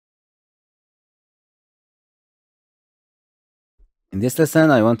In this lesson,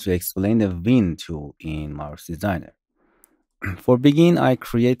 I want to explain the wind tool in Mouse Designer. For begin, I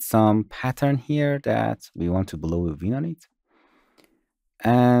create some pattern here that we want to blow a wind on it.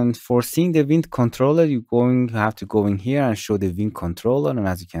 And for seeing the wind controller, you're going to have to go in here and show the wind controller. And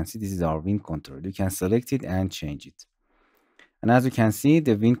as you can see, this is our wind controller. You can select it and change it. And as you can see,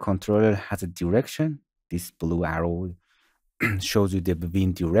 the wind controller has a direction. This blue arrow shows you the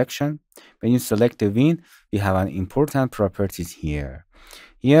wind direction. When you select the wind, you have an important properties here.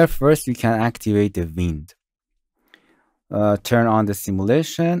 Here, first, you can activate the wind. Turn on the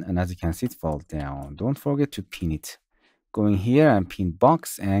simulation, and as you can see, it falls down. Don't forget to pin it. Go in here and pin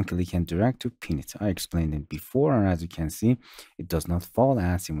box and click and drag to pin it. I explained it before, and as you can see, it does not fall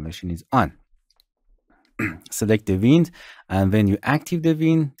and simulation is on. Select the wind, and when you activate the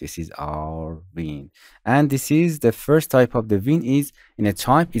wind, this is our wind. And this is the first type of the wind is in a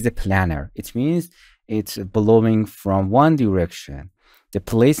type is a planar. It means it's blowing from one direction. The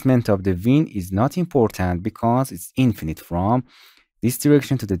placement of the wind is not important because it's infinite from this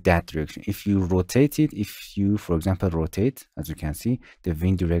direction to that direction. If you rotate it, if you, for example, rotate, as you can see, the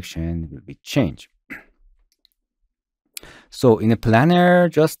wind direction will be changed. So in a planar,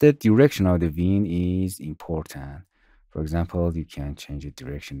 just the direction of the wind is important. For example, you can change the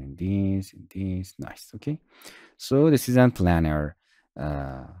direction in this, nice, okay? So this is a planar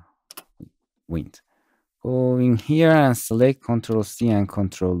wind. Go in here and select Control C and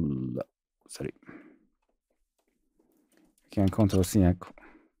Control, sorry. You can Control C and,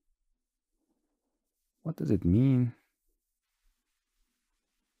 what does it mean?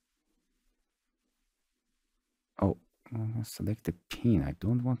 Oh, select the pin. I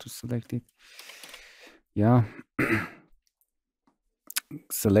don't want to select it. Yeah.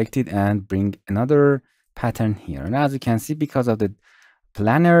 Select it and bring another pattern here. And as you can see, because of the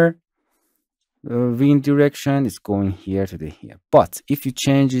planar wind direction, is going here to the here. But if you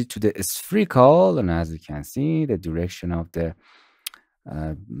change it to the spherical, and as you can see, the direction of the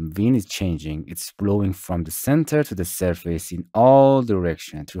wind is changing. It's blowing from the center to the surface in all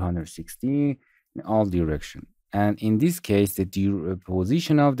direction, 360 in all direction. And in this case, the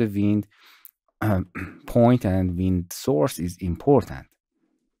position of the wind point and wind source is important.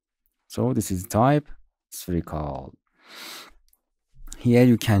 So this is type spherical. Here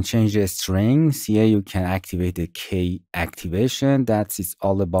you can change the strings. Here you can activate the K activation. That is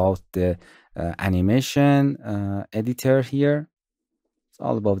all about the animation editor here. It's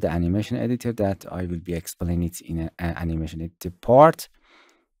all about the animation editor that I will be explaining it in an animation editor part.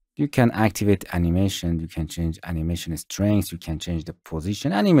 You can activate animation. You can change animation strings. You can change the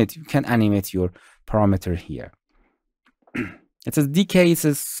position. Animate. You can animate your parameter here. It says decay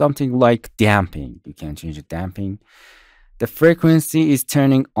is something like damping. You can change the damping. The frequency is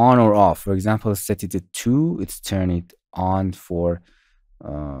turning on or off. For example, set it to 2. It's turn it on for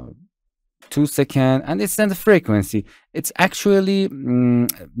 2 seconds, and it's not the frequency. It's actually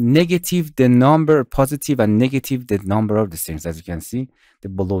negative the number, positive and negative the number of the strings. As you can see, the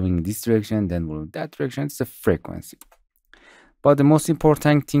blowing in this direction, then blowing that direction. It's the frequency. But the most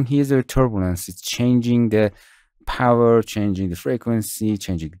important thing here is the turbulence. It's changing the power, changing the frequency,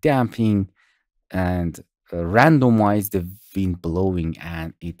 changing damping, and randomize the wind blowing,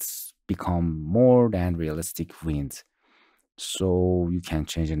 and it's become more than realistic wind. So you can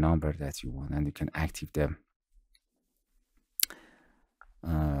change the number that you want, and you can activate them.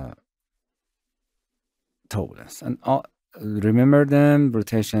 Turbulence, and remember them,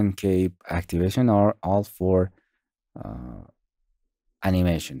 rotation, cape, activation are all for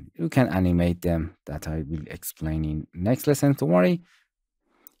animation. You can animate them, that I will explain in next lesson. Don't worry.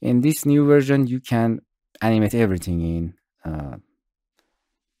 In this new version, you can animate everything in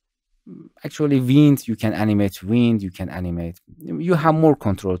actually wind. You can animate wind. You can animate. You have more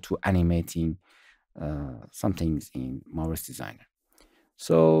control to animating some things in Mouse Designer.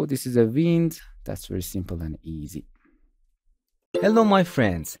 So this is a wind. That's very simple and easy. Hello, my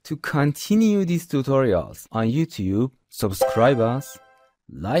friends. To continue these tutorials on YouTube, subscribe us,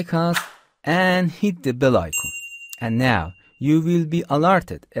 like us, and hit the bell icon. And now you will be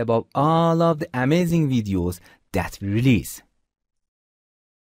alerted about all of the amazing videos that we release.